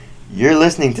You're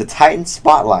listening to Titan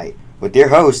Spotlight with your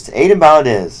host, Aiden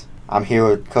Valadez. I'm here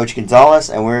with Coach Gonzalez,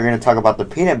 and we're going to talk about the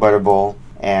Peanut Butter Bowl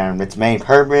and its main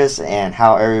purpose and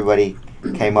how everybody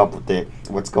came up with it,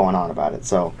 what's going on about it.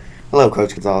 So, hello,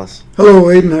 Coach Gonzalez. Hello,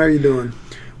 Aiden. How are you doing?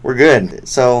 We're good.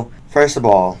 So, first of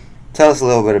all, tell us a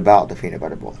little bit about the Peanut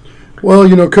Butter Bowl.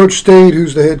 Well, Coach Stade,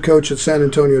 who's the head coach at San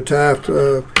Antonio Taft,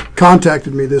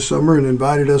 contacted me this summer and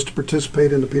invited us to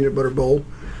participate in the Peanut Butter Bowl.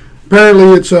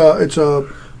 Apparently, it's a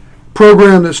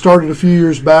program that started a few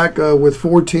years back with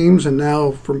 4 teams, and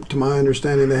now, to my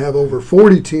understanding, they have over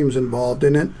 40 teams involved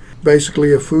in it.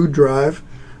 Basically, a food drive,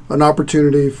 an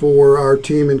opportunity for our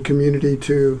team and community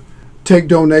to take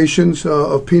donations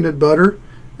of peanut butter,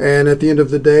 and at the end of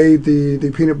the day,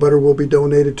 the peanut butter will be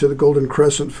donated to the Golden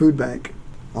Crescent Food Bank.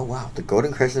 Oh, wow, the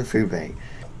Golden Crescent Food Bank.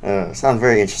 Sounds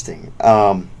very interesting.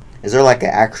 Is there like an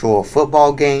actual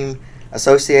football game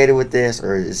associated with this,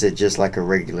 or is it just like a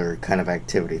regular kind of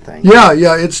activity thing? Yeah,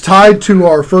 it's tied to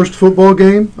our first football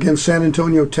game against San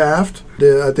Antonio Taft.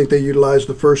 I think they utilized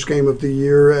the first game of the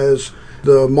year as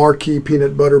the marquee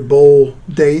Peanut Butter Bowl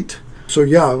date. So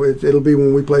yeah, it'll be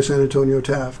when we play San Antonio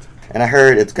Taft. And I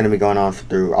heard it's going to be going on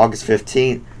through August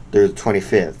 15th through the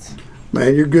 25th.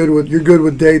 Man, you're good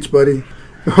with dates, buddy.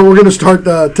 We're going to start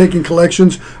taking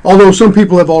collections. Although some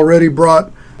people have already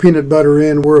brought peanut butter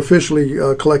in, we're officially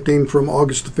collecting from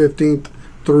August the 15th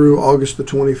through August the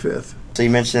 25th. So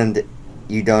you mentioned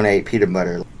you donate peanut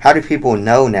butter. How do people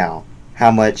know now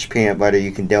how much peanut butter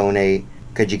you can donate?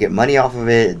 Could you get money off of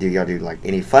it? Do y'all do like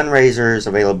any fundraisers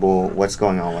available? What's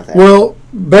going on with that? Well,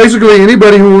 basically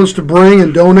anybody who wants to bring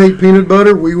and donate peanut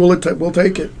butter, we'll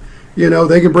take it.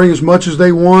 They can bring as much as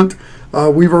they want.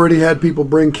 We've already had people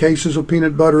bring cases of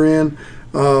peanut butter in.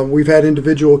 We've had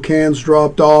individual cans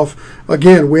dropped off.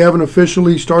 Again, we haven't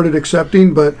officially started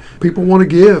accepting, but people want to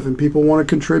give and people want to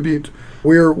contribute.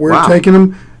 We're Wow. taking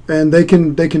them, and they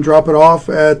can drop it off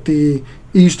at the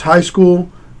East High School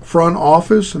front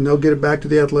office, and they'll get it back to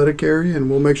the athletic area, and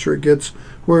we'll make sure it gets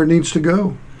where it needs to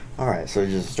go. All right, so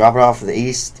just drop it off at the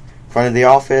East front of the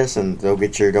office, and they'll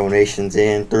get your donations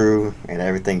in through and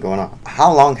everything going on.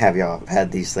 How long have y'all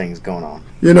had these things going on?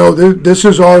 This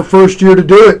is our first year to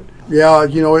do it. Yeah,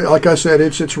 like I said,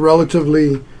 it's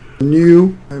relatively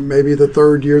new, and maybe the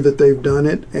third year that they've done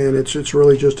it, and it's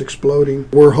really just exploding.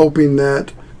 We're hoping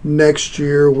that next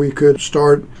year we could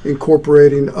start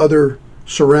incorporating other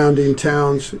surrounding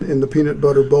towns in the Peanut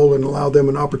Butter Bowl and allow them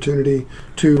an opportunity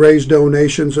to raise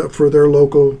donations for their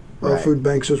local food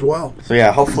banks as well. So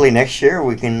yeah, hopefully next year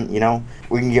we can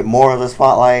get more of the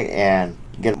spotlight and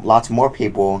get lots more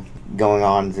people going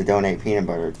on to donate peanut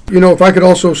butter. If I could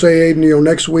also say, Aiden,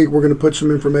 next week we're going to put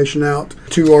some information out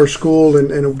to our school,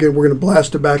 and again, we're going to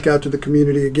blast it back out to the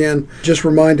community again, just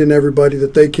reminding everybody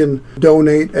that they can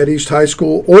donate at East High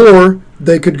School, or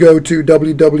they could go to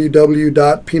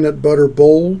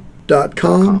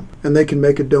www.peanutbutterbowl.com, and they can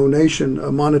make a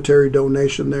monetary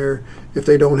donation there if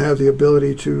they don't have the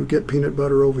ability to get peanut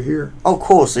butter over here. Oh,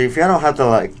 cool. So if y'all don't have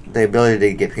the ability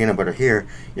to get peanut butter here,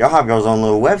 y'all have y'all's own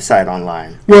little website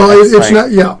online. Well,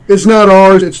 it's not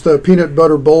ours. It's the Peanut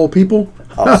Butter Bowl people.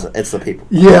 Oh, so it's the people.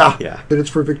 Yeah. Yeah. But it's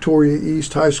for Victoria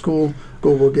East High School.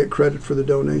 We'll get credit for the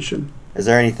donation. Is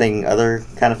there anything other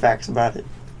kind of facts about it?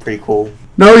 Pretty cool.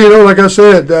 No, like I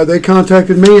said, they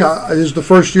contacted me. This is the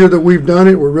first year that we've done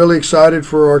it. We're really excited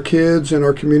for our kids and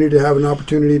our community to have an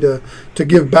opportunity to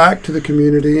give back to the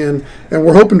community, and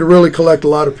we're hoping to really collect a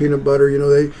lot of peanut butter.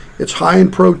 It's high in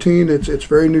protein, it's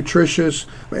very nutritious,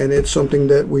 and it's something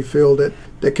that we feel that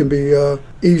can be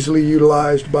easily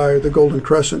utilized by the Golden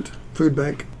Crescent Food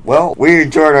Bank. Well, we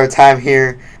enjoyed our time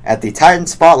here at the Titan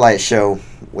Spotlight Show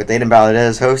with Aiden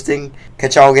Valadez hosting.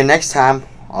 Catch y'all again next time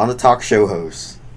on the Talk Show Host.